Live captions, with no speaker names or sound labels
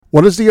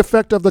What is the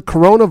effect of the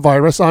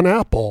coronavirus on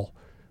Apple?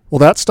 Will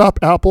that stop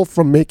Apple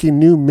from making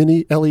new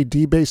mini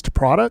LED-based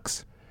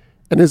products?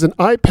 And is an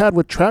iPad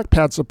with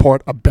trackpad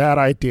support a bad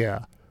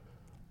idea?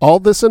 All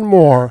this and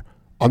more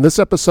on this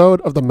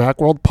episode of the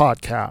Macworld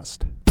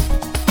Podcast.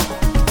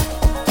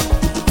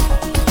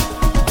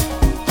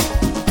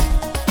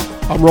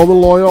 I'm Roman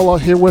Loyola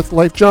here with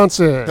Leif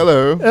Johnson.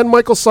 Hello. And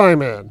Michael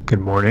Simon. Good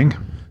morning.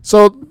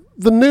 So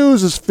the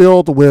news is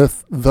filled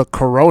with the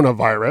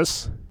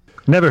coronavirus.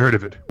 Never heard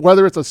of it.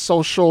 Whether it's a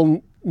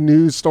social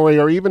news story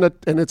or even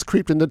and it's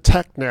creeped into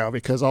tech now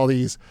because all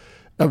these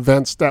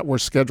events that were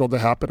scheduled to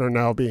happen are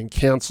now being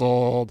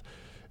canceled.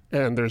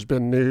 And there's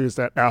been news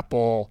that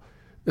Apple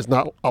is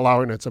not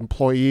allowing its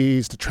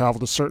employees to travel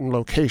to certain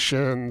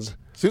locations.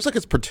 Seems like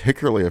it's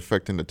particularly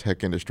affecting the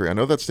tech industry. I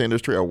know that's the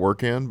industry I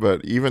work in,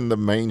 but even the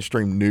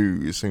mainstream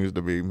news seems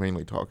to be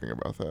mainly talking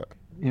about that.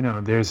 You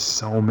know, there's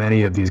so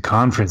many of these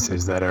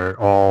conferences that are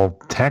all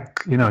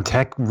tech. You know,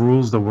 tech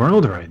rules the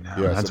world right now.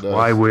 Yes, that's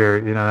why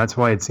that's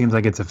why it seems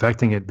like it's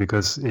affecting it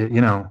because,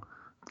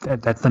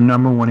 that's the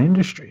number one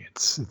industry.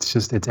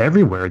 It's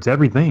everywhere. It's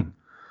everything.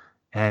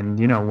 And,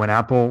 when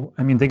Apple,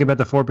 think about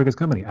the four biggest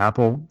companies,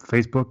 Apple,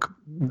 Facebook,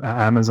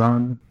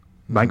 Amazon,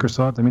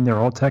 Microsoft. They're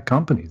all tech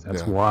companies.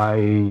 That's why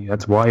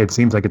it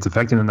seems like it's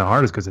affecting them the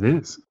hardest because it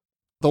is.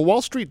 The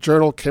Wall Street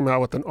Journal came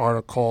out with an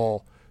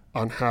article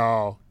on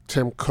how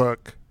Tim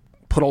Cook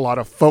put a lot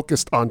of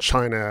focus on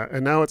China,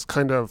 and now it's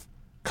kind of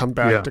come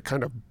back to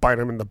kind of bite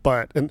him in the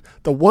butt. And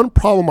the one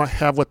problem I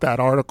have with that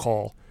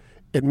article,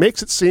 it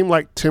makes it seem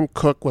like Tim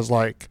Cook was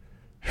like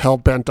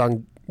hell-bent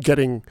on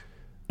getting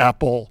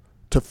Apple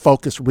to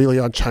focus really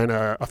on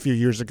China a few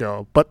years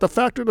ago. But the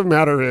fact of the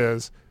matter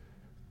is,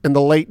 in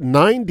the late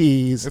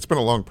 90s... It's been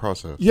a long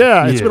process.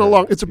 Yeah, it's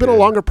been a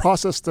longer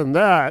process than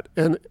that.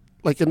 And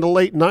like in the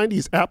late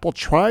 90s, Apple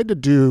tried to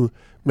do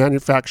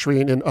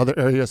manufacturing in other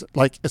areas,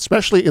 like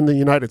especially in the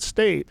United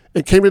States,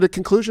 and came to the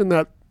conclusion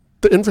that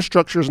the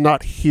infrastructure is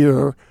not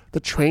here, the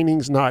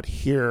training's not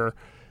here.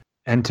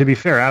 And to be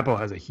fair, Apple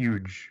has a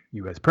huge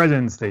U.S.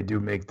 presence. They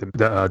do make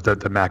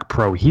the Mac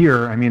Pro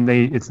here.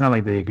 It's not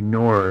like they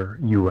ignore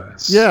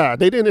U.S. Yeah,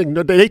 they didn't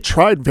ignore. They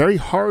tried very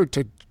hard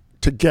to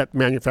get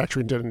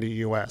manufacturing done in the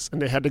U.S. and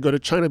they had to go to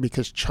China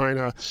because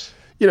China,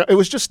 it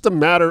was just a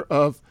matter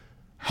of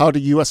how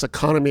the U.S.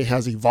 economy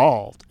has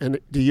evolved. And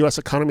the U.S.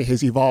 economy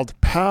has evolved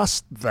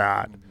past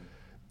that.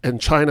 And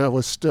China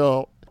was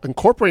still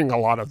incorporating a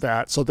lot of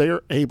that. So they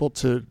are able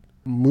to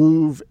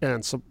move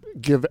and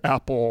give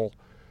Apple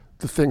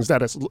the things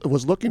that it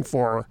was looking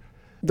for.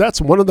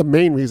 That's one of the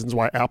main reasons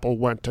why Apple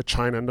went to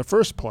China in the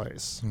first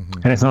place.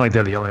 Mm-hmm. And it's not like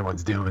they're the only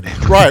ones doing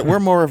it. Right. We're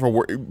more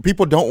of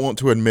people don't want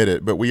to admit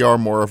it, but we are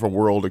more of a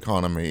world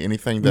economy.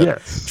 Anything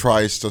that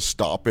tries to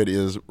stop it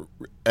is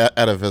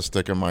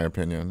atavistic, in my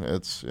opinion.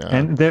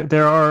 And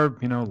there are,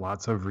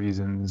 lots of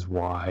reasons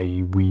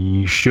why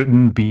we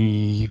shouldn't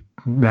be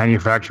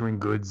manufacturing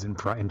goods in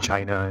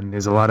China. And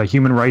there's a lot of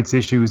human rights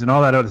issues and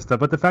all that other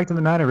stuff. But the fact of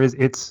the matter is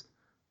it's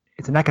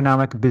an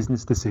economic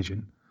business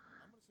decision.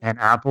 And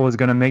Apple is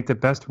going to make the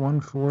best one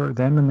for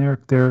them and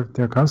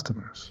their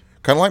customers.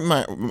 Kind of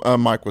like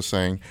Mike was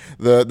saying,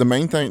 the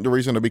main thing, the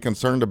reason to be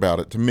concerned about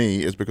it to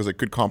me is because it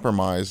could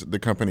compromise the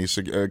company's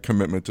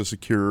commitment to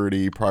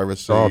security,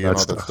 privacy, and all that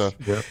stuff.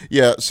 Yep.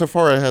 Yeah, so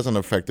far it hasn't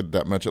affected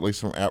that much, at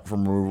least from app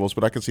removals,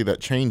 but I can see that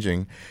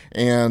changing.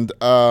 And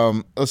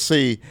let's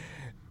see.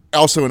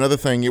 Also, another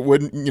thing, it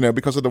wouldn't,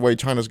 because of the way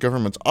China's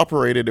government's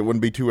operated, it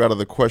wouldn't be too out of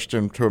the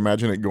question to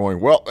imagine it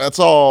going, well, that's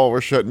all, we're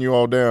shutting you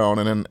all down.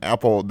 And then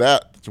Apple,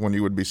 that's when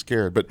you would be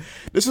scared. But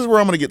this is where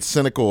I'm going to get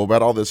cynical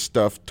about all this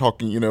stuff,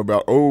 talking,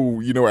 about,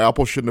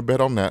 Apple shouldn't have bet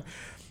on that.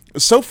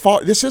 So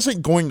far, this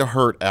isn't going to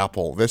hurt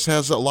Apple. This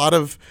has a lot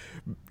of,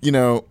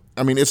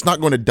 it's not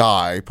going to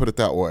die, put it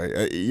that way.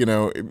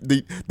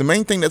 The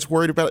main thing that's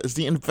worried about is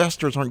the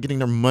investors aren't getting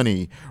their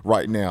money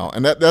right now.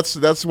 And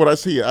that's what I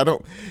see. I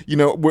don't,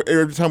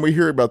 every time we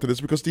hear about this,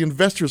 because the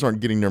investors aren't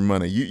getting their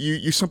money.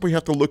 You simply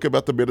have to look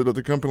about the bit of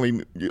the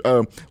company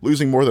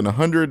losing more than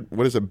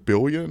 $100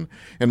 billion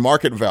in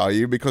market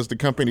value because the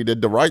company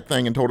did the right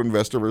thing and told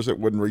investors it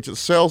wouldn't reach its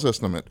sales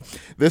estimate.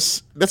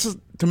 This is,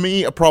 to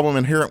me, a problem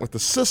inherent with the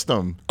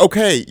system.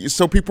 Okay,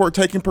 so people are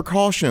taking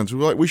precautions.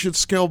 We should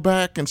scale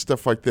back and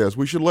stuff like this.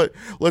 We should let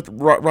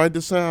ride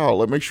this out.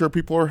 Let make sure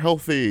people are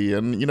healthy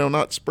and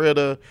not spread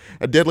a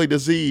deadly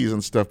disease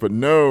and stuff. But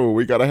no,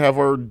 we got to have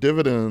our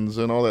dividends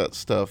and all that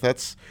stuff.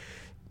 That's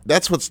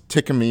what's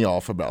ticking me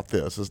off about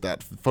this is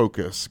that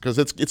focus because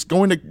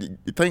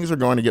things are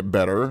going to get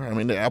better.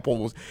 The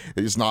Apple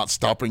is not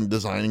stopping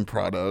designing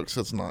products.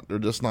 They're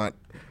just not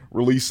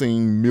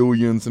releasing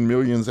millions and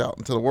millions out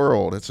into the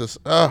world. It's just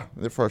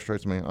it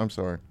frustrates me. I'm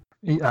sorry.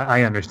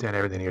 I understand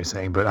everything you're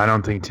saying, but I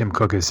don't think Tim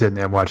Cook is sitting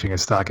there watching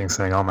his stock and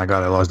saying, oh my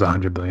God, I lost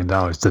 $100 billion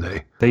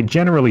today. They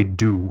generally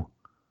do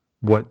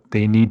what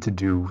they need to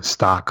do,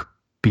 stock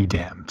be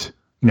damned.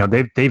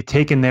 They've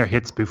taken their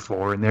hits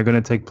before and they're going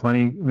to take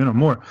plenty,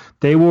 more.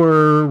 They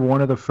were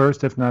one of the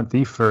first, if not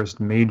the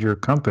first major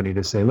company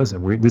to say,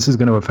 listen, this is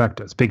going to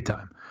affect us big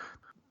time.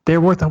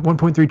 they're worth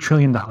 $1.3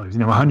 trillion.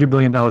 $100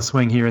 billion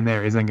swing here and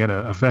there isn't going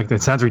to affect.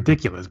 It sounds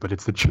ridiculous, but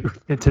it's the truth.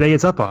 And today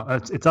it's up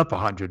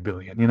 $100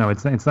 billion.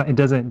 It's not. It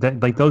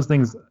doesn't like those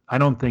things. I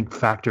don't think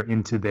factor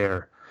into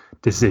their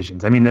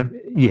decisions. I mean,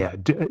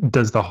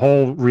 does the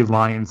whole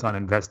reliance on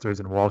investors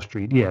and Wall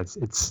Street? Yes,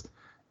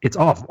 it's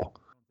awful.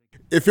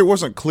 If it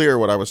wasn't clear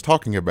what I was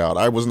talking about,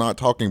 I was not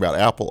talking about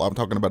Apple. I'm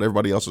talking about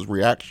everybody else's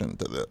reaction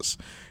to this.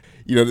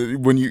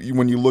 When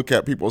you look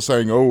at people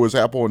saying, "Oh, is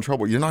Apple in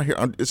trouble?" You're not here.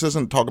 This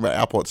isn't talking about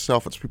Apple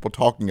itself. It's people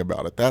talking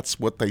about it. That's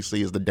what they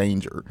see as the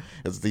danger,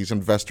 is these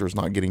investors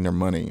not getting their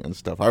money and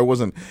stuff.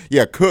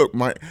 Cook.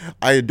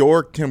 I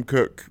adore Tim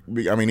Cook.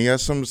 I mean, he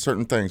has some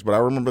certain things, but I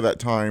remember that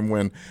time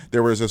when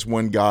there was this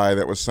one guy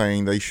that was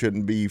saying they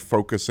shouldn't be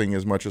focusing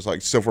as much as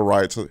like civil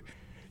rights.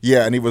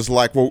 Yeah, and he was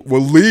like, "Well,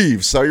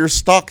 leave, sell your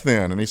stock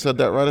then." And he said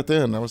that right at the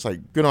end. I was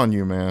like, "Good on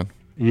you, man."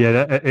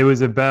 Yeah, it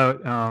was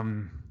about.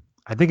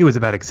 I think it was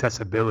about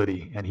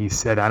accessibility, and he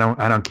said, "I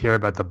don't care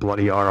about the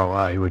bloody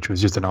ROI," which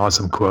was just an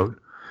awesome quote.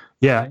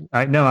 Yeah,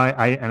 I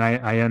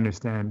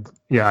understand.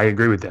 Yeah, I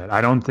agree with that.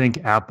 I don't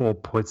think Apple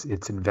puts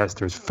its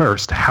investors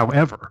first.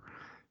 However,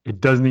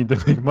 it does need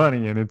to make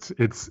money, and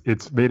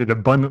it's made it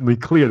abundantly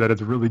clear that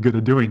it's really good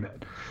at doing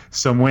that.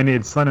 So when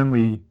it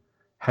suddenly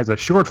has a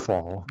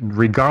shortfall,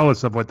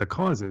 regardless of what the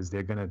cause is,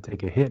 they're going to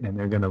take a hit and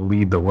they're going to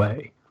lead the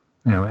way.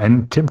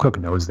 And Tim Cook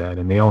knows that,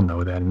 and they all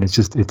know that, and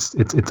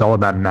it's all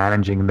about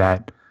managing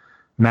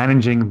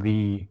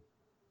the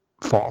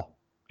fall,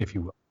 if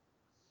you will.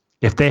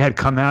 If they had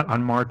come out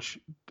on March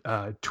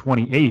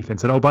 28th and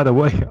said, "Oh, by the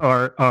way,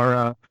 our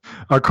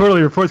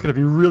quarterly report's going to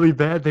be really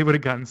bad," they would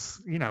have gotten,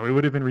 it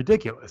would have been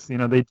ridiculous. They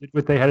did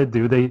what they had to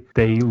do.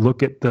 They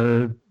look at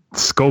the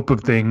scope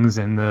of things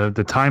and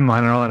the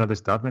timeline and all that other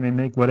stuff, and they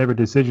make whatever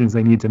decisions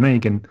they need to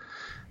make. And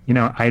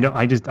I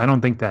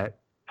don't think that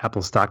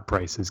Apple stock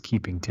price is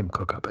keeping Tim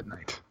Cook up at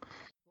night.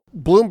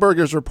 Bloomberg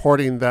is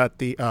reporting that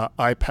the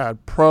iPad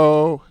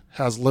Pro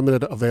has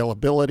limited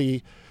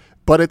availability,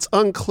 but it's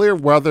unclear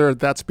whether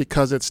that's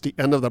because it's the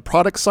end of the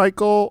product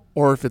cycle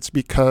or if it's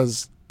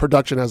because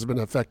production has been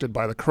affected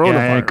by the coronavirus.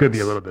 Yeah, it could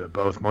be a little bit of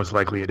both. Most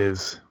likely it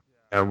is.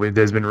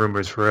 There's been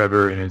rumors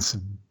forever, and it's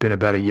been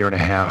about a year and a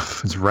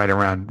half. It's right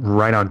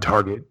on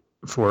target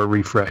for a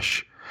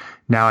refresh.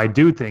 Now, I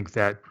do think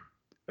that,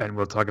 and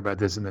we'll talk about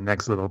this in the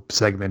next little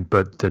segment,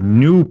 but the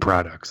new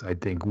products, I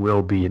think,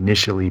 will be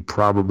initially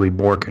probably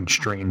more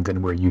constrained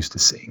than we're used to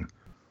seeing.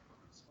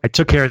 I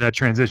took care of that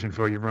transition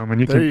for you, Roman.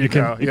 You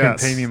can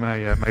pay me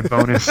my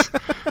bonus.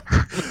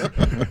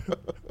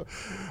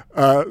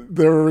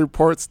 There are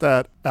reports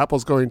that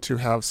Apple's going to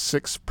have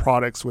 6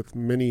 products with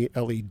mini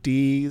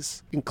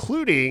LEDs,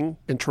 including,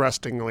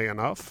 interestingly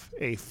enough,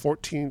 a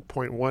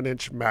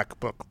 14.1-inch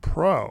MacBook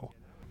Pro.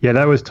 Yeah,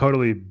 that was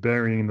totally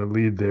burying the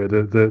lead there.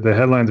 The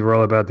headlines were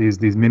all about these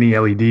mini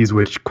LEDs,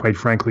 which, quite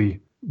frankly,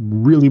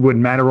 really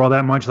wouldn't matter all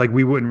that much. Like,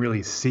 we wouldn't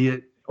really see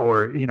it,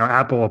 or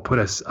Apple will put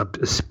a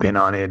spin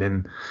on it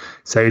and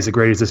say it's the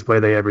greatest display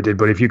they ever did.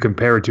 But if you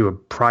compare it to a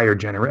prior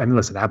generation, and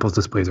listen, Apple's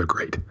displays are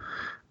great.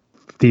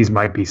 These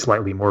might be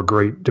slightly more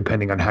great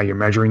depending on how you're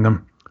measuring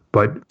them.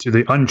 But to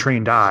the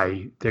untrained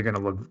eye, they're going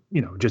to look,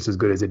 just as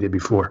good as they did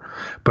before.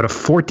 But a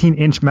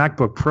 14-inch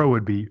MacBook Pro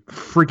would be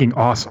freaking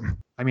awesome.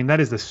 I mean, that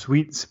is the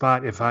sweet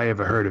spot if I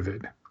ever heard of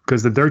it.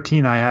 Because the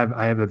 13 I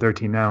have the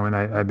 13 now, and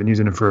I've been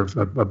using it for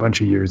a bunch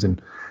of years, and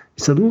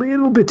it's a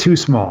little bit too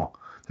small.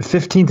 The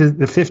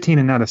 15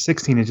 and now the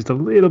 16 is just a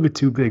little bit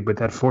too big, but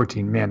that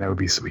 14, man, that would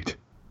be sweet.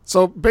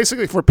 So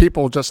basically, for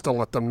people, just to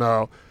let them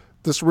know,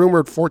 this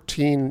rumored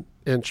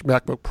 14-inch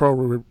MacBook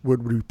Pro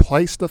would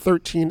replace the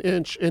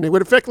 13-inch, and it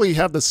would effectively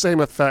have the same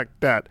effect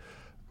that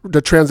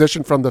the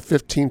transition from the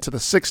 15 to the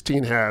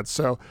 16 had.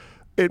 So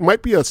it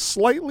might be a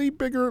slightly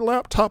bigger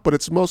laptop, but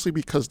it's mostly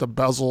because the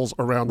bezels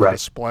around the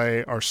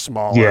display are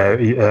smaller. Yeah,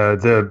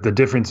 the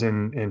difference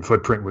in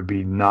footprint would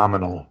be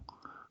nominal,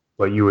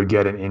 but you would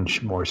get an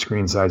inch more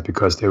screen size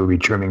because they would be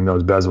trimming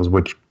those bezels,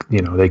 which,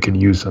 they could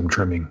use some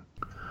trimming.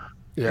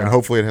 Yeah, and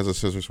hopefully it has a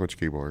scissor switch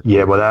keyboard.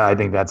 Yeah, well, I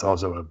think that's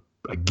also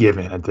a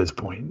given at this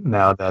point.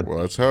 Well,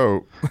 let's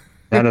hope.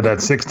 Now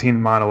that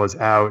 16 model is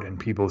out and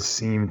people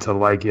seem to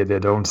like it, there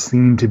don't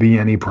seem to be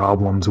any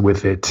problems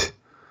with it.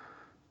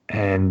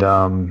 And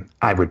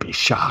I would be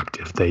shocked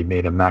if they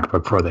made a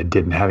MacBook Pro that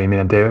didn't have him in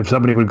it. If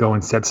somebody would go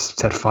and set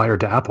fire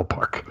to Apple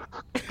Park.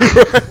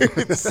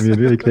 I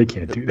mean, they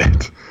can't do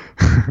that.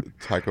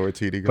 Taiko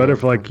Waititi.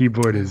 Butterfly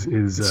keyboard is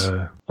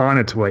on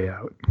its way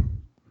out.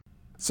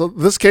 So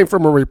this came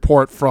from a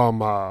report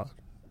from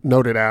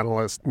noted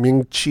analyst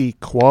Ming-Chi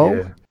Kuo.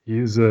 Yeah,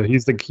 he's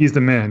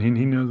the man. He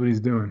knows what he's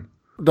doing.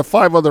 The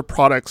 5 other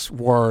products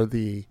were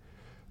the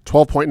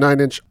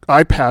 12.9-inch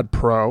iPad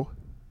Pro,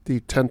 the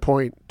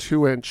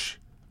 10.2-inch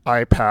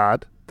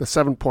iPad, the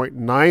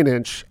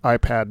 7.9-inch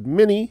iPad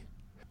Mini,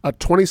 a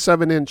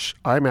 27-inch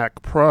iMac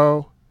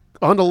Pro.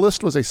 On the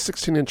list was a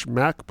 16-inch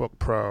MacBook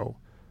Pro.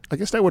 I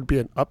guess that would be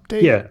an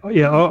update. Yeah.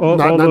 All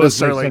not those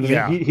necessarily.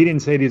 Yeah. He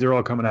didn't say these are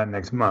all coming out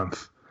next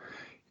month.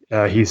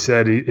 He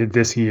said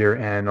this year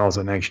and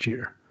also next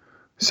year.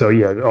 So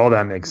yeah, all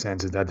that makes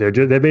sense. Is that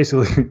they're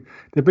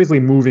basically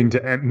moving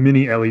to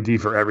mini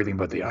LED for everything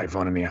but the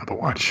iPhone and the Apple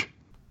Watch.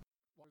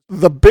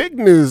 The big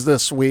news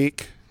this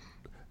week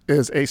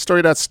is a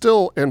story that's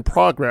still in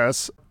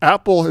progress.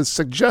 Apple is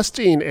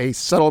suggesting a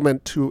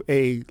settlement to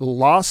a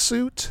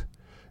lawsuit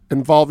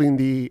involving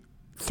the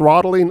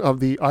throttling of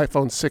the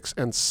iPhone 6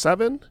 and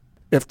 7.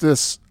 If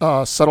this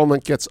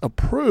settlement gets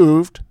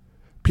approved,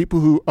 people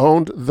who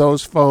owned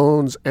those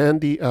phones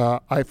and the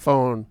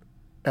iPhone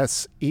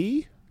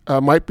SE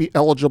might be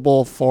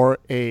eligible for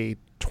a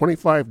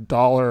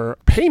 $25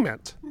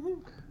 payment.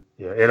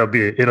 Yeah, it'll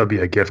be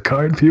a gift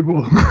card,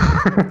 people.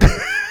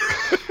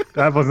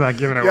 Apple's not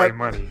giving away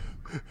money.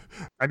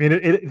 I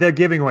mean, they're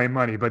giving away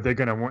money, but they're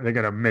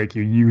gonna make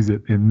you use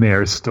it in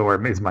their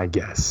store, is my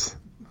guess.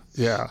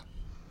 Yeah.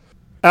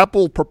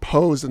 Apple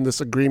proposed in this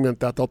agreement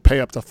that they'll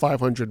pay up to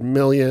 $500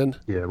 million.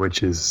 Yeah,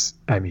 which is,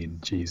 I mean,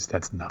 geez,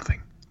 that's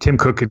nothing. Tim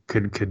Cook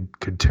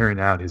could turn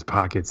out his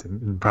pockets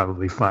and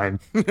probably find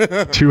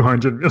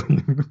 $200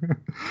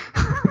 million.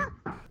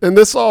 And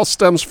this all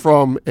stems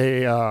from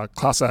a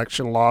class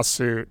action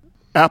lawsuit.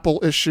 Apple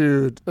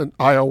issued an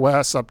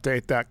iOS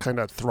update that kind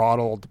of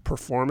throttled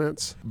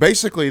performance.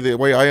 Basically, the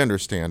way I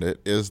understand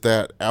it is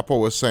that Apple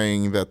was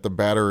saying that the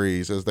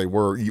batteries, as they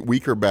were,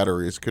 weaker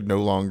batteries, could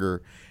no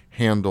longer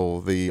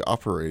handle the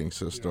operating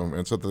system,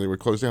 and so that they would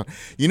close down.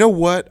 You know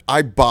what?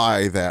 I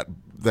buy that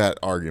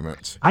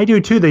argument. I do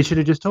too. They should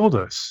have just told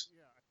us.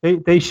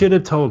 They should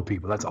have told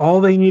people. That's all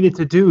they needed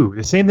to do.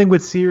 The same thing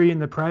with Siri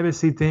and the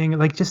privacy thing.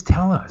 Like, just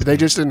tell us. They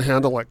just didn't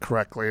handle it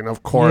correctly, and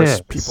of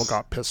course, people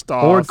got pissed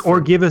off.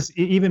 Or give us,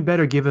 even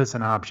better, give us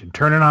an option.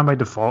 Turn it on by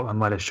default and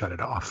let us shut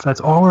it off.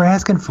 That's all we're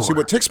asking for. See,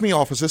 what ticks me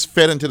off is this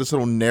fed into this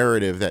little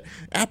narrative that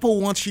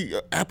Apple wants you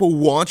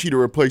to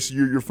replace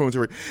your phones.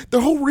 The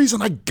whole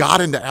reason I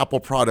got into Apple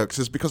products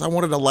is because I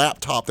wanted a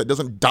laptop that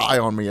doesn't die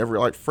on me every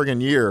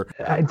friggin' year.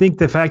 I think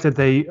the fact that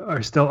they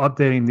are still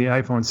updating the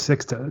iPhone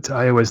 6 to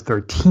iOS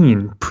 13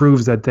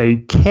 proves that they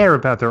care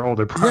about their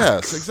older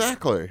products. Yes,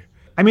 exactly.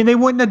 I mean, they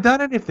wouldn't have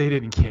done it if they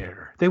didn't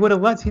care. They would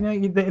have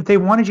if they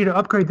wanted you to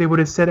upgrade, they would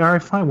have said, all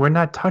right, fine, we're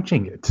not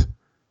touching it.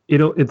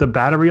 The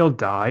battery will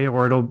die,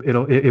 or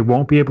it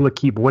won't be able to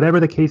keep,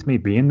 whatever the case may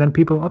be, and then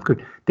people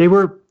upgrade. They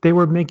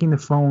were making the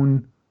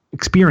phone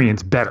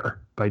experience better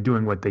by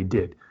doing what they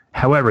did.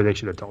 However, they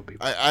should have told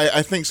people.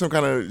 I think some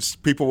kind of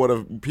people would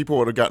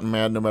have gotten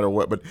mad no matter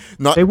what, but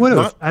not. They would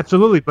have,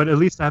 absolutely, but at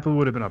least Apple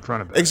would have been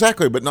upfront of it.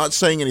 Exactly, but not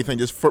saying anything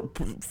just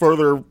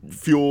further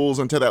fuels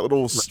into that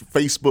little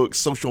Facebook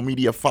social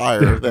media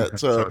fire.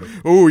 That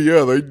oh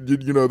yeah,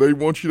 they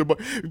want you to buy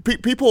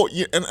people,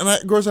 and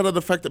that grows out of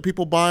the fact that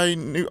people buy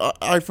new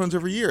iPhones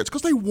every year. It's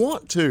because they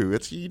want to.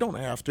 You don't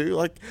have to.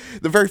 Like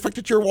the very fact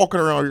that you're walking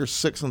around with your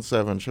 6 and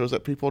 7 shows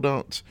that people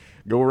don't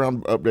go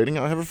around updating.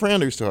 I have a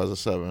friend who still has a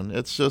 7.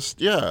 It's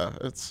just, I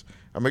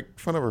make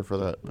fun of her for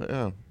that.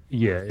 But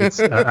it's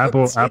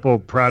Apple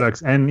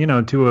products, and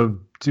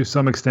to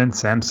some extent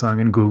Samsung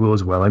and Google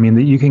as well. I mean,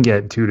 you can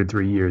get 2 to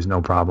 3 years no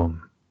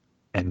problem,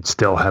 and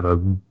still have a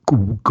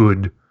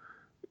good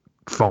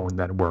phone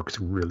that works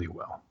really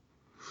well.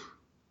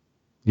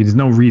 There's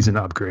no reason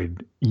to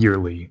upgrade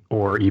yearly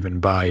or even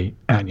buy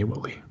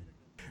annually.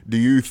 Do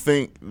you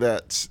think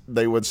that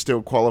they would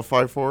still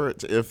qualify for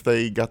it if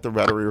they got the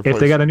battery replaced?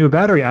 If they got a new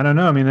battery, I don't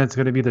know. I mean, that's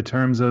going to be the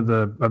terms of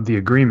the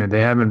agreement. They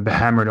haven't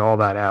hammered all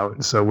that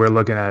out, so we're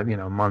looking at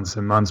months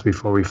and months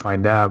before we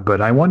find out.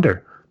 But I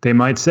wonder, they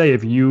might say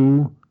if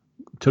you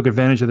took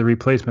advantage of the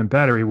replacement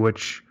battery,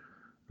 which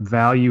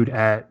valued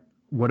at,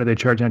 what are they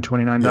charging at,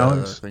 $29?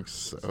 Yeah, I think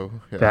so.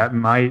 Yeah. That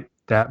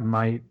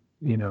might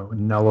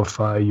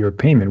nullify your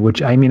payment.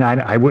 Which, I mean,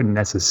 I wouldn't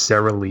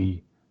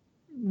necessarily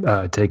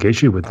take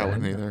issue with that. I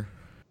wouldn't either.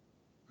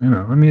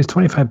 I mean, it's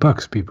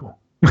 $25, people.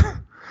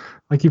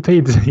 Like, you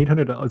paid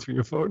 $800 for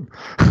your phone.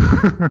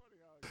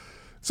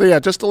 So yeah,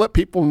 just to let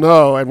people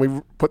know, and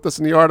we put this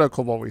in the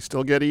article, but we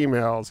still get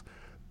emails.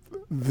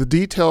 The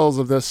details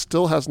of this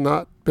still has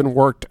not been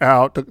worked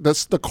out.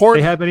 The court.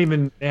 They haven't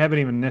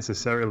even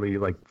necessarily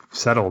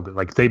settled.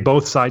 Like,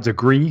 both sides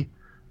agree,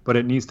 but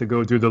it needs to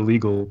go through the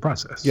legal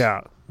process.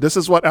 Yeah, this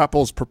is what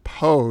Apple's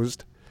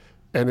proposed.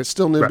 And it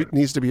still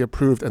needs to be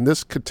approved, and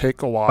this could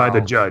take a while. By the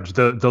judge.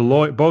 The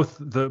lawyer,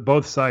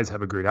 both sides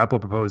have agreed. Apple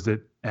proposed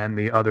it, and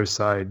the other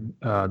side,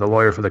 the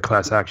lawyer for the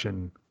class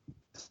action,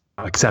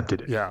 accepted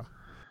it. Yeah,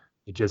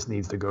 it just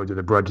needs to go to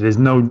the judge. There's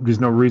no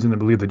reason to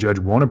believe the judge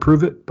won't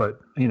approve it,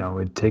 but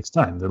it takes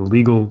time. The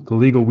legal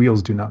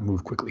wheels do not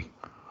move quickly.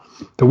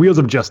 The wheels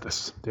of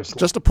justice.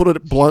 Just to put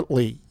it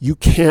bluntly, you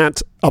can't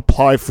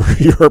apply for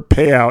your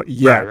payout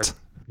yet. Right.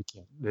 You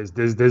can't.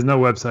 There's no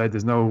website.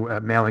 There's no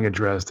mailing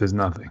address. There's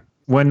nothing.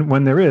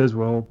 When there is,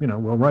 we'll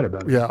write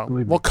about it. Yeah,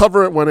 we'll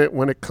cover it when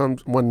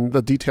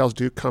the details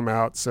do come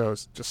out. So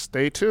just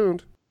stay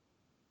tuned.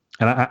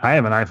 And I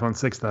have an iPhone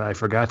 6 that I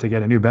forgot to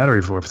get a new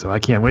battery for, so I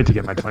can't wait to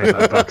get my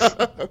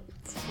 $25.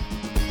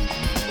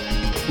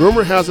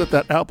 Rumor has it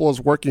that Apple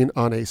is working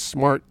on a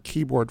smart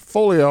keyboard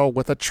folio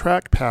with a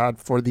trackpad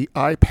for the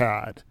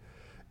iPad.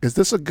 Is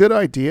this a good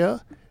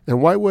idea?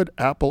 And why would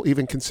Apple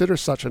even consider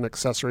such an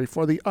accessory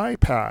for the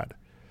iPad?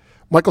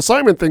 Michael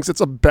Simon thinks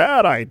it's a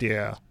bad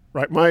idea.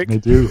 Right, Mike? I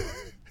do.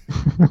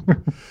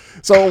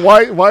 So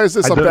why is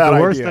this a bad idea?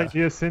 The worst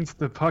idea since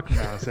the puck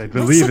mouse, I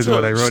believe, is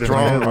what I wrote.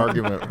 Strong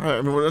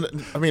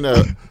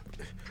argument.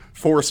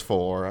 Forceful,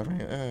 or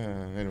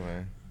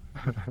anyway.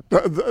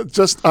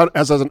 Just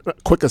as a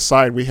quick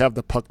aside, we have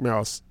the puck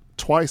mouse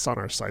twice on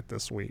our site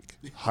this week,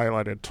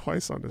 highlighted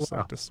twice on the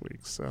site this week.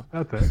 So,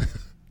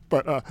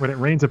 but when it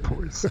rains, it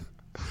pours.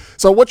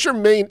 So, what's your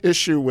main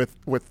issue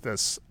with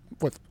this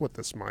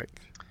Mike?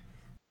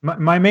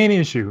 My main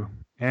issue,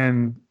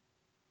 and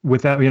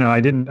with that, I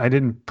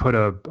didn't put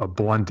a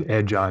blunt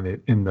edge on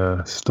it in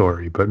the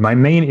story, but my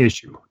main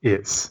issue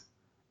is,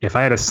 if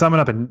I had to sum it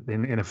up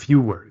in a few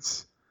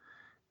words,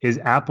 is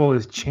Apple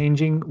is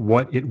changing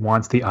what it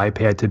wants the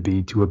iPad to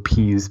be to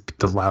appease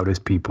the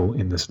loudest people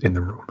in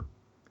the room,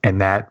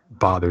 and that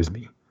bothers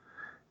me.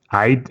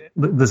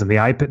 Listen, the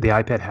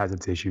iPad has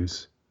its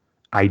issues.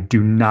 I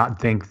do not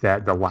think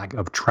that the lack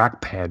of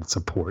trackpad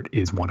support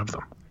is one of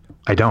them.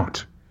 I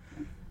don't.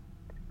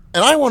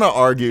 And I want to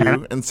argue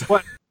and say,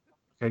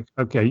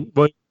 okay.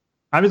 Well,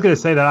 I was going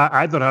to say that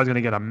I thought I was going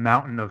to get a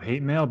mountain of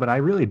hate mail, but I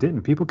really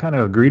didn't. People kind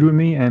of agreed with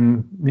me,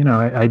 and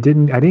I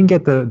didn't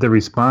get the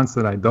response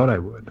that I thought I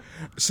would.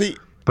 See,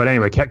 but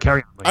anyway,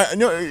 carry on.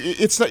 No,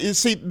 it's not. You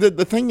see,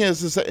 the thing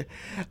is that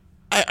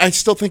I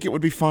still think it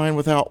would be fine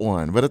without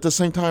one, but at the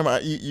same time,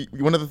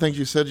 one of the things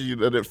you said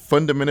that it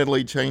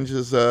fundamentally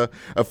changes a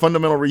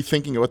fundamental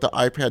rethinking of what the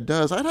iPad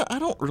does. I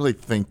don't really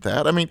think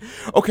that. I mean,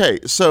 okay,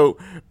 so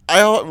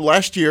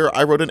last year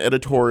I wrote an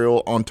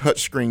editorial on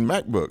touchscreen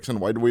MacBooks and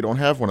why we don't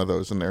have one of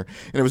those in there.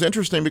 And it was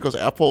interesting because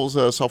Apple's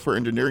software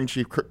engineering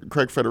chief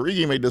Craig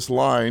Federighi made this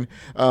line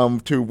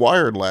to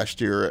Wired last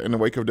year in the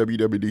wake of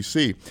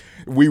WWDC.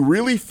 We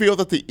really feel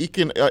that the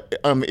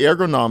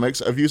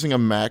ergonomics of using a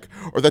Mac,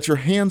 or that your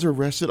hands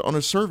are rested on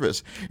a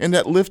surface, and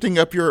that lifting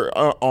up your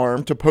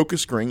arm to poke a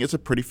screen is a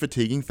pretty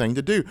fatiguing thing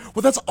to do.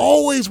 Well, that's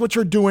always what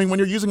you're doing when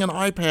you're using an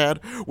iPad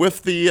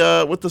with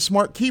the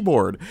smart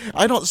keyboard.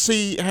 I don't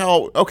see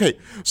how. Okay,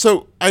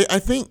 so I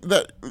think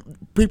that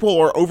people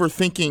are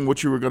overthinking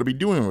what you were going to be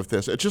doing with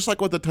this. It's just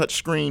like with the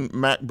touchscreen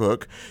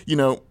MacBook.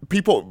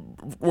 People,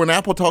 when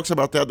Apple talks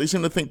about that, they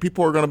seem to think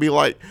people are going to be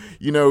like,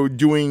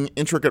 doing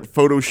intricate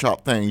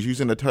Photoshop things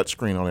using the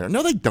touchscreen on there.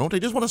 No, they don't. They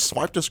just want to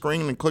swipe the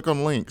screen and click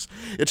on links.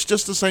 It's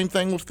just the same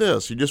thing with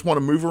this. You just want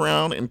to move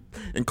around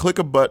and click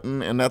a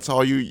button, and that's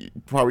all you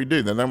probably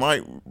do. Then they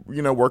might,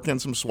 work in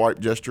some swipe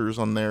gestures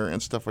on there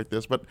and stuff like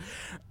this. But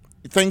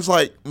things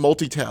like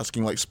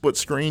multitasking, like split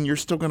screen, you're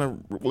still going to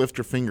lift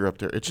your finger up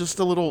there. It's just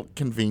a little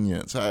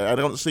convenience. I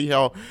don't see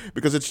how,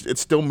 because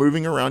it's still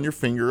moving around your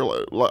finger.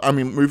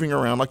 Moving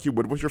around like you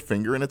would with your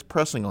finger, and it's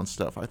pressing on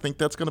stuff. I think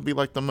that's going to be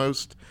like the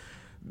most.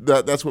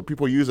 That's what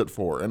people use it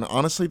for. And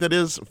honestly, that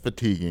is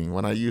fatiguing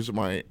when I use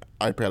my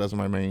iPad as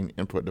my main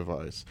input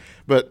device.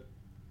 But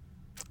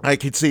I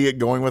could see it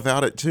going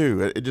without it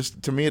too. It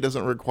just, to me, it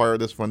doesn't require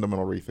this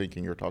fundamental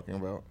rethinking you're talking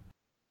about.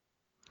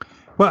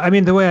 Well, I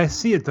mean, the way I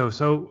see it, though,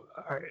 so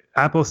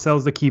Apple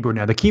sells the keyboard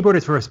now. The keyboard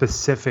is for a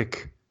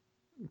specific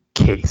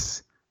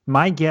case.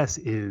 My guess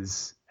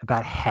is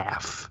about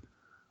half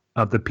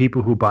of the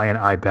people who buy an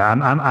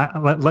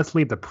iPad. Let's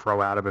leave the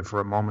Pro out of it for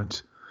a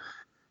moment.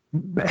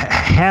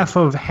 Half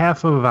of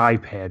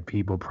iPad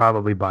people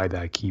probably buy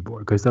that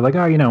keyboard because they're like,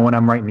 when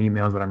I'm writing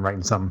emails, when I'm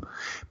writing something.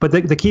 But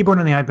the keyboard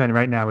on the iPad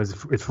right now is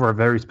for a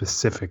very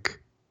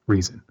specific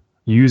reason.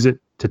 Use it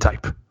to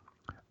type.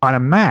 On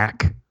a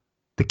Mac,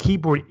 the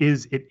keyboard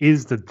is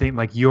the thing.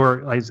 Like as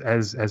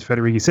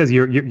Federighi says,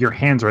 your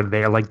hands are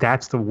there. Like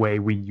that's the way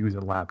we use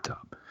a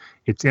laptop.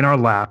 It's in our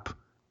lap.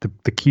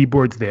 The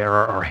keyboard's there.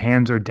 Our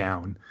hands are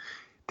down.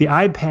 The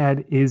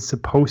iPad is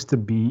supposed to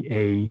be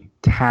a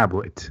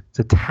tablet. It's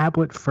a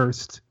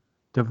tablet-first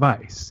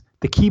device.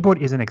 The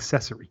keyboard is an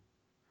accessory.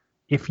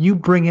 If you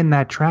bring in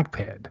that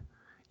trackpad,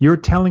 you're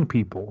telling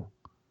people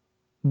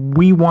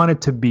we want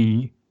it to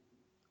be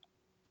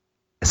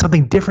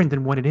something different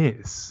than what it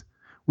is.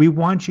 We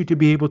want you to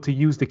be able to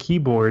use the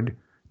keyboard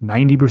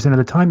 90% of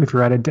the time if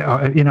you're at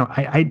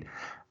a.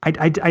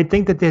 I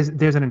think that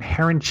there's an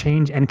inherent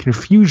change and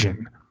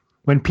confusion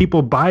when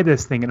people buy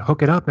this thing and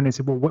hook it up and they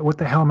say, well, what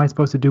the hell am I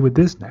supposed to do with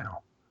this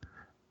now?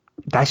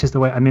 That's just the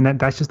way.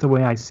 That's just the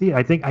way I see it.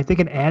 I think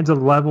it adds a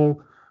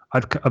level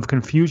of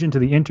confusion to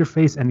the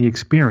interface and the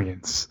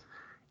experience,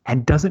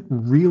 and doesn't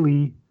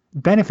really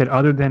benefit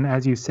other than,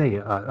 as you say,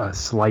 a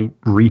slight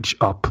reach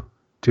up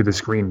to the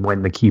screen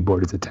when the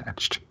keyboard is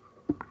attached.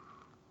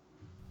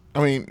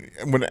 I mean,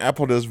 when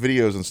Apple does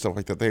videos and stuff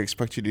like that, they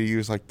expect you to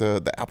use like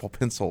the Apple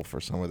Pencil for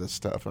some of this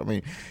stuff. I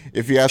mean,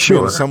 if you ask me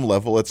on some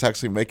level, it's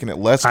actually making it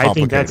less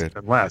complicated. I think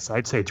that's less.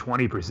 I'd say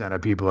 20%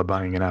 of people are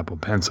buying an Apple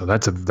Pencil.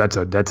 That's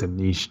a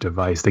niche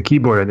device. The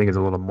keyboard, I think, is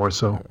a little more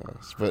so.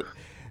 Yes, but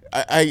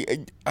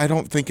I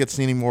don't think it's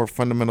any more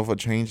fundamental of a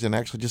change than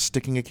actually just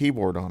sticking a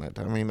keyboard on it.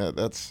 I mean,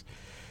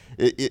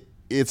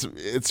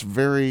 it's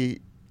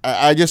very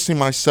I just see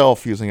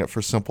myself using it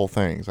for simple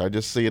things. I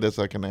just see it as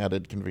like an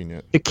added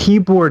convenience. The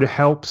keyboard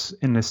helps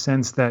in the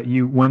sense that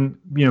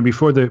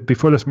before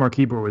the smart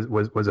keyboard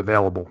was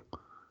available,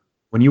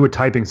 when you were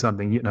typing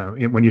something,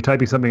 when you're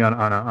typing something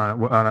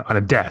on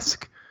a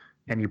desk,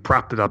 and you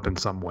propped it up in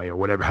some way or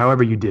whatever,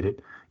 however you did it,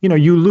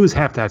 you lose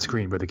half that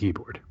screen with a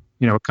keyboard.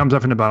 It comes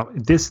up in about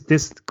this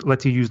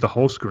lets you use the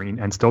whole screen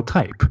and still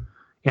type.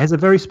 It has a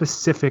very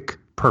specific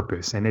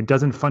purpose, and it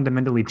doesn't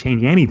fundamentally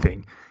change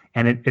anything.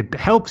 And it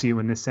helps you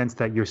in the sense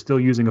that you're still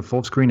using a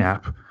full screen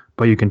app,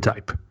 but you can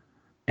type.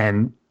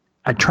 And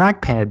a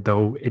trackpad,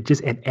 though, it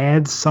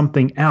adds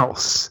something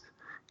else.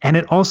 And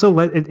it also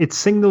it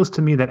signals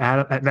to me that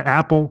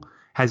Apple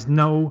has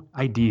no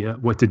idea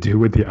what to do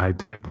with the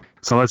iPad.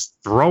 So let's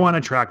throw on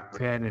a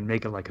trackpad and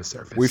make it like a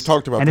Surface. We've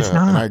talked about that,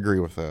 and I agree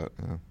with that.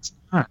 Yeah. It's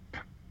not.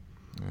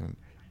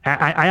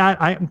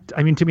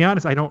 I mean, to be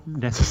honest, I don't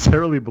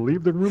necessarily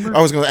believe the rumor.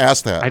 I was going to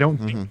ask that. I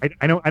don't.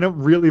 I don't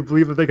really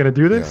believe that they're going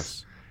to do this.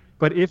 Yes.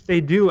 But if they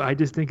do, I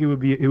just think it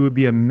would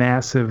be a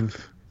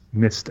massive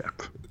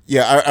misstep.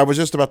 Yeah, I was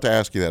just about to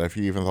ask you that if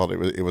you even thought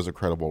it was a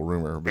credible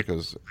rumor,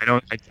 because I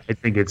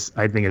think it's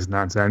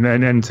nonsense.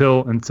 And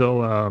until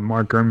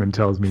Mark Gurman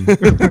tells me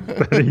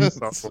that he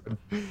saw one,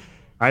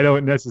 I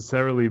don't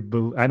necessarily.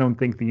 I don't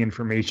think the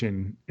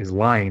information is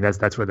lying.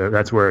 That's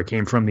where it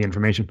came from. The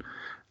information.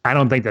 I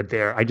don't think that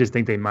I just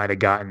think they might have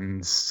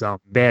gotten some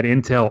bad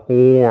intel,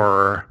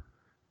 or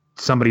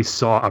somebody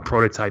saw a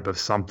prototype of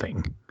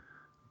something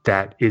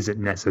that isn't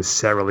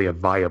necessarily a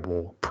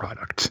viable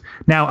product.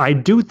 Now, I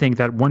do think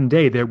that one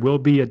day there will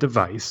be a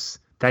device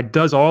that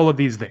does all of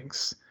these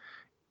things,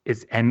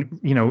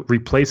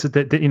 replaces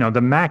that.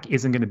 The Mac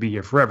isn't going to be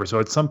here forever. So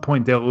at some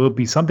point there will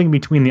be something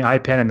between the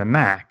iPad and the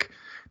Mac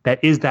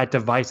that is that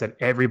device that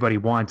everybody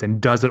wants and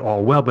does it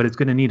all well, but it's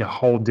going to need a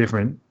whole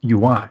different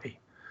UI.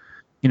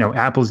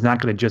 Apple's not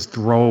going to just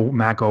throw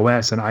Mac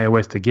OS and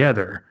iOS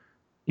together,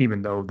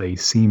 even though they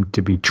seem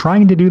to be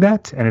trying to do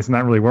that, and it's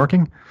not really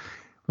working.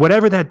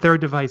 Whatever that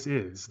third device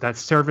is, that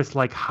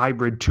service-like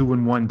hybrid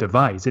 2-in-1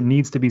 device, it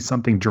needs to be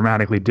something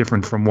dramatically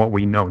different from what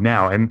we know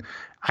now. And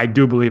I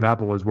do believe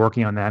Apple is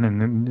working on that,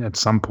 and then at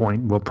some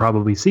point we'll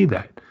probably see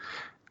that.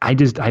 I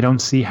don't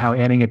see how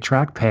adding a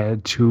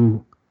trackpad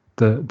to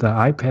the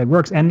iPad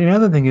works. And the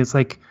other thing is,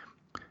 like,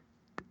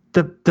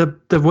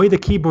 the way the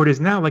keyboard is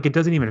now, like, it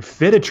doesn't even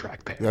fit a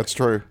trackpad. That's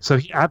true. So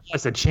Apple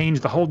has to change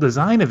the whole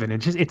design of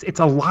it. It's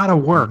a lot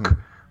of work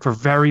for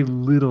very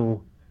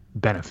little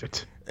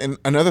benefit. And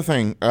another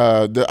thing,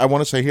 I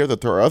want to say here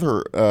that there are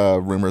other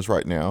rumors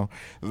right now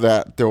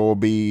that there will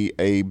be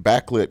a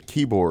backlit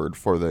keyboard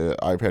for the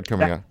iPad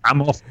coming out.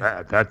 I'm all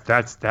for that.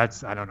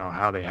 That's I don't know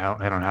how they don't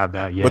have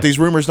that yet. But these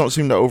rumors don't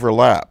seem to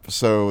overlap.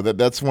 So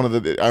that's one of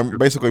the. I'm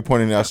basically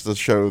pointing us to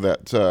show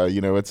that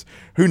it's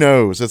who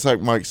knows. It's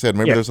like Mike said.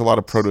 Maybe there's a lot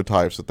of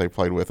prototypes that they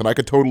played with, and I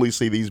could totally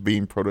see these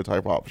being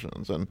prototype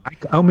options. And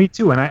me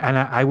too. And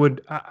I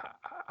would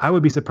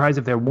be surprised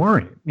if there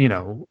weren't.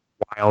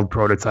 Wild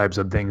prototypes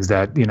of things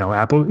that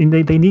Apple,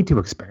 they need to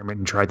experiment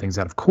and try things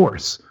out, of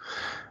course.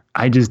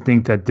 I just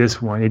think that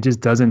this one, it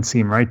just doesn't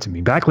seem right to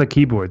me. Backlit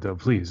keyboard, though,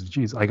 please.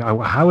 Jeez, like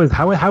how is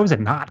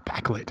it not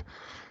backlit?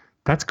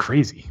 That's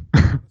crazy.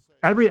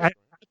 Apple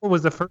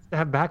was the first to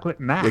have backlit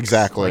Macs.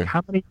 Exactly. Like,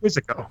 how many years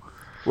ago?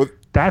 Well,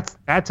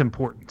 that's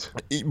important.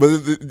 But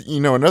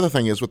another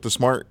thing is with the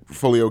Smart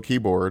Folio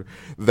keyboard,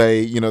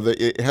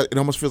 it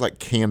almost feels like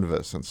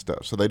canvas and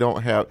stuff. So they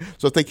don't have.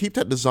 So if they keep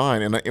that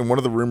design, and one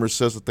of the rumors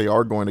says that they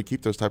are going to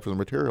keep those types of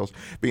materials,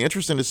 be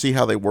interesting to see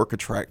how they work a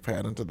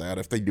trackpad into that,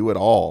 if they do it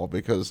all,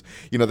 because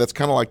that's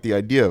kind of like the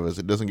idea of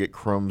it doesn't get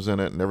crumbs in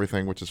it and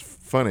everything, which is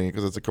funny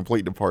because it's a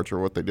complete departure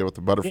of what they did with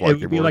the butterfly keyboard.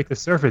 It would be like the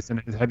Surface.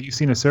 And have you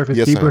seen a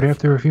Surface keyboard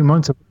after a few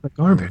months of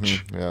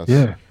garbage? Mm-hmm, yes.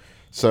 Yeah.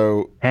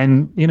 So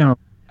and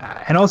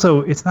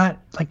also, it's not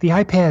like the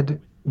iPad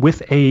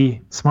with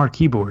a smart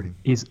keyboard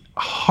is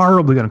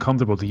horribly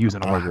uncomfortable to use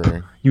on a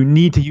lap. You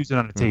need to use it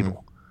on a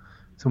table.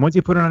 So once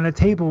you put it on a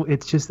table,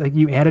 it's just like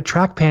you add a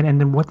trackpad, and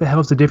then what the hell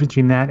is the difference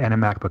between that and a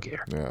MacBook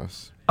Air?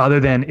 Yes.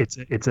 Other than it's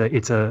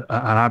an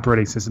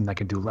operating system that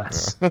can do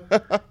less.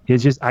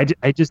 It's just I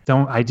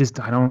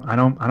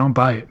don't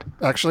buy it.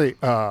 Actually,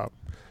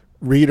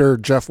 reader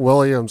Jeff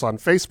Williams on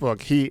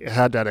Facebook, he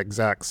had that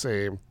exact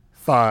same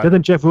thought.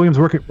 Doesn't Jeff Williams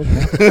work at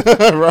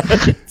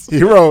right.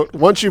 He wrote,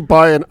 once you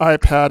buy an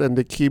iPad and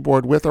the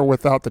keyboard with or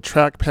without the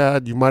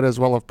trackpad, you might as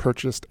well have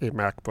purchased a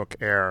MacBook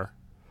Air.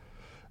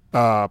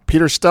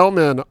 Peter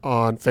Stellman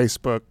on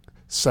Facebook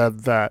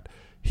said that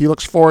he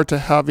looks forward to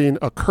having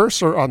a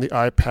cursor on the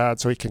iPad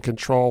so he can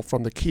control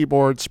from the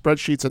keyboard.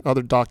 Spreadsheets and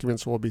other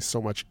documents will be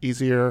so much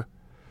easier.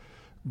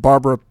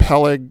 Barbara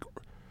Pellig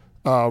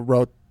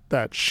wrote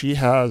that she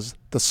has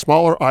the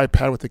smaller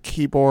iPad with a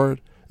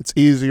keyboard. It's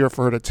easier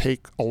for her to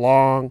take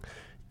along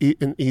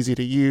and easy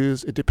to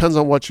use. It depends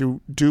on what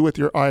you do with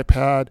your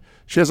iPad.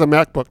 She has a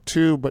MacBook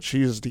too, but she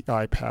uses the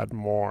iPad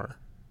more.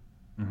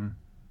 Mm-hmm.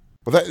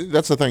 Well,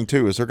 that's the thing,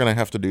 too, is they're going to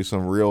have to do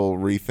some real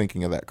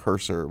rethinking of that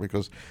cursor,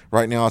 because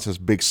right now it's this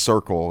big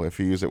circle if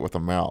you use it with a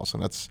mouse,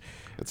 and it's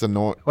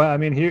annoying. Well, I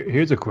mean,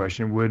 here's a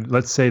question.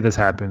 Let's say this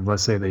happens.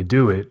 Let's say they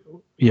do it.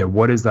 Yeah,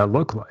 what does that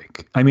look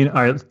like? I mean,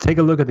 all right, take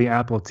a look at the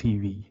Apple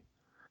TV,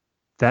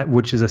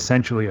 which is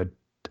essentially a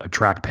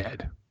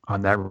trackpad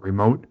on that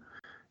remote,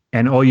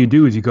 and all you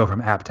do is you go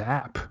from app to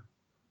app.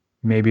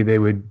 Maybe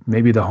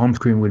the home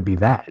screen would be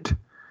that.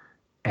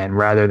 And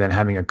rather than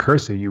having a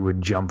cursor, you would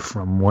jump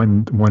from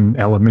one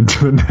element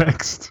to the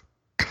next.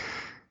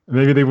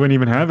 Maybe they wouldn't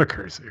even have a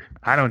cursor.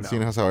 I don't know.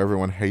 Seeing how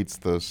everyone hates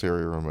the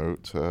Siri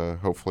remote,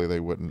 hopefully they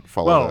wouldn't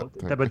follow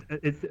that. But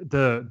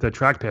the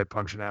trackpad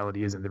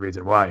functionality isn't the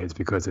reason why. It's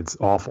because it's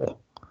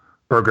awful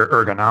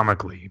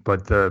ergonomically.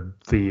 But the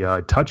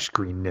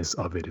touchscreenness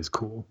of it is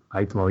cool.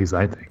 At least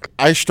I think.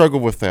 I struggle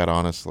with that,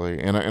 honestly.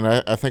 And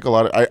I think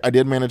I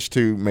did manage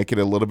to make it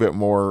a little bit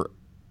more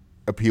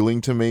appealing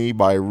to me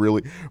by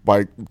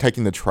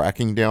taking the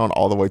tracking down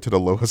all the way to the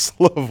lowest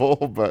level,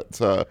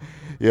 but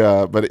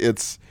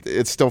it's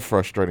still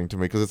frustrating to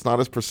me because it's not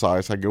as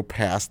precise. I go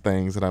past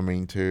things that I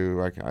mean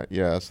to,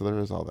 so there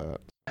is all that.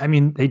 I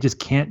mean, they just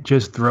can't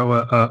just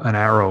throw an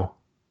arrow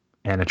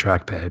and a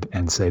trackpad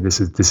and say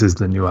this is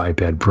the new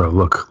iPad Pro.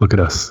 Look at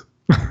us.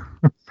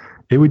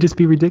 It would just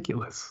be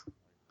ridiculous,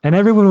 and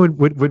everyone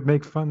would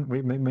make fun.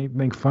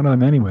 Make fun of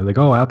them anyway. Like,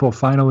 oh, Apple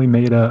finally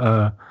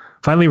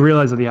finally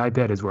realized that the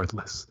iPad is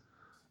worthless,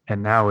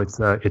 and now it's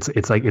like a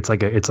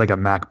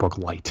MacBook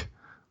Lite.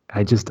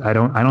 I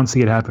don't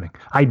see it happening.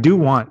 I do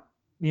want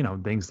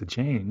things to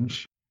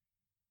change.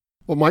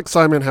 Well, Mike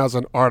Simon has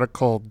an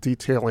article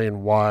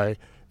detailing why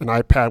an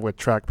iPad with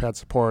trackpad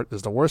support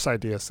is the worst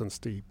idea since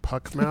the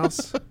Puck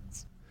mouse.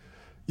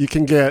 You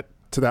can get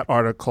to that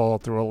article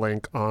through a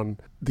link on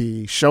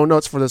the show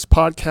notes for this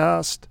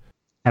podcast.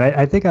 And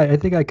I think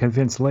I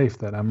convinced Leif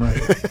that I'm right.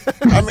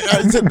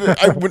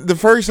 The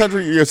first time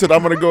you said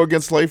I'm going to go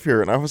against Leif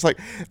here, and I was like,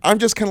 I'm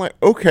just kind of like,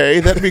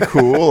 okay, that'd be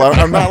cool.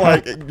 I'm not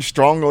like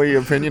strongly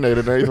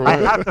opinionated either way. I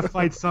have to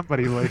fight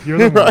somebody, Leif. You're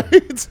the right.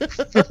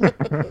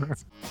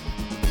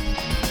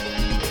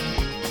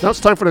 Now it's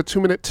time for the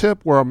 2-minute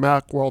tip, where a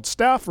Macworld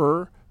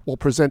staffer will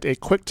present a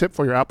quick tip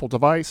for your Apple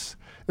device.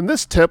 And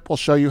this tip will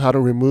show you how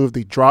to remove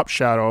the drop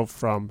shadow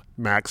from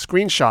Mac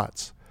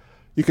screenshots.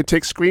 You can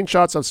take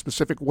screenshots of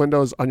specific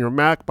windows on your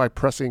Mac by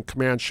pressing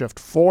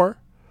Command-Shift-4.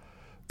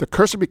 The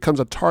cursor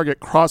becomes a target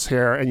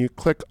crosshair, and you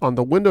click on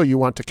the window you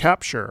want to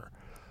capture.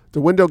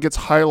 The window gets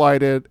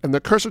highlighted, and the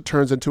cursor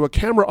turns into a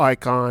camera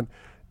icon,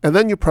 and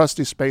then you press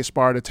the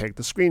spacebar to take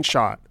the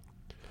screenshot.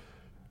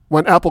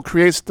 When Apple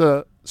creates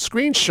the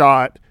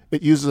screenshot,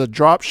 it uses a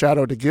drop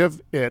shadow to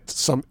give it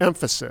some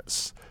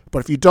emphasis. But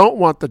if you don't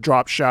want the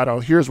drop shadow,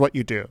 here's what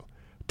you do.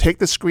 Take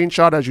the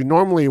screenshot as you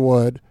normally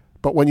would,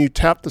 but when you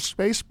tap the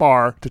space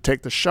bar to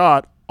take the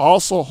shot,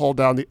 also hold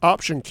down the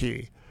Option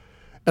key.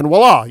 And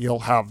voila, you'll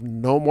have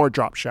no more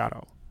drop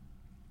shadow.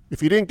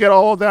 If you didn't get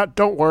all of that,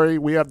 don't worry.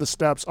 We have the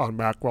steps on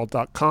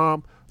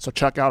Macworld.com, so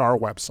check out our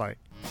website.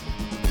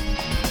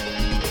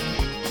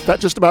 That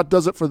just about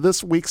does it for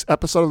this week's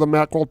episode of the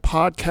Macworld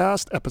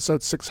Podcast,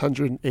 episode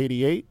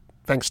 688.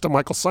 Thanks to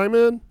Michael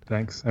Simon.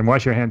 Thanks. And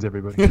wash your hands,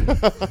 everybody.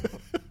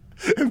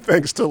 And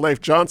thanks to Leif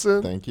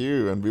Johnson. Thank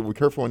you. And be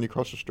careful when you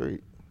cross the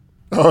street.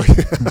 Oh,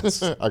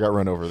 yes. I got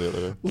run over the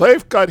other day.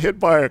 Leif got hit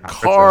by a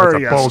car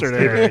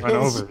yesterday.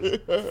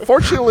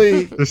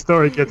 Fortunately, the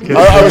story gets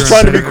I was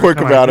trying to be quick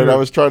about it.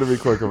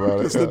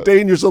 It's the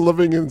dangers of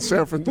living in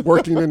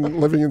working and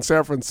living in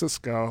San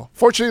Francisco.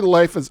 Fortunately,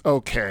 Leif is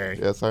okay.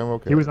 Yes, I'm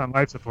okay. He was on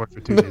life support for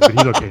 2 days, but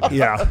he's okay now.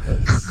 Yeah.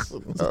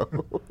 No.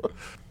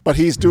 But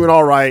he's doing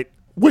all right.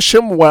 Wish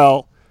him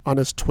well on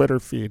his Twitter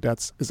feed.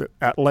 Is it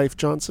at Leif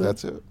Johnson?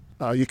 That's it.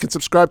 You can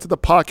subscribe to the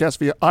podcast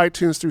via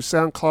iTunes, through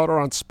SoundCloud, or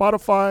on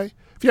Spotify.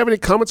 If you have any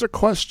comments or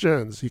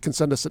questions, you can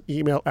send us an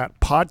email at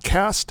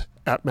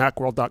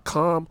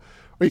podcast@macworld.com,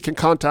 or you can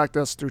contact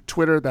us through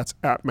Twitter, that's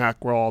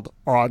 @Macworld,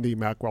 or on the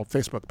Macworld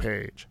Facebook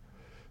page.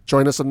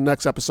 Join us in the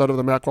next episode of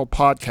the Macworld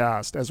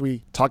Podcast as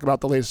we talk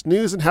about the latest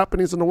news and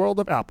happenings in the world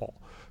of Apple.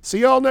 See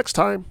you all next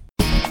time.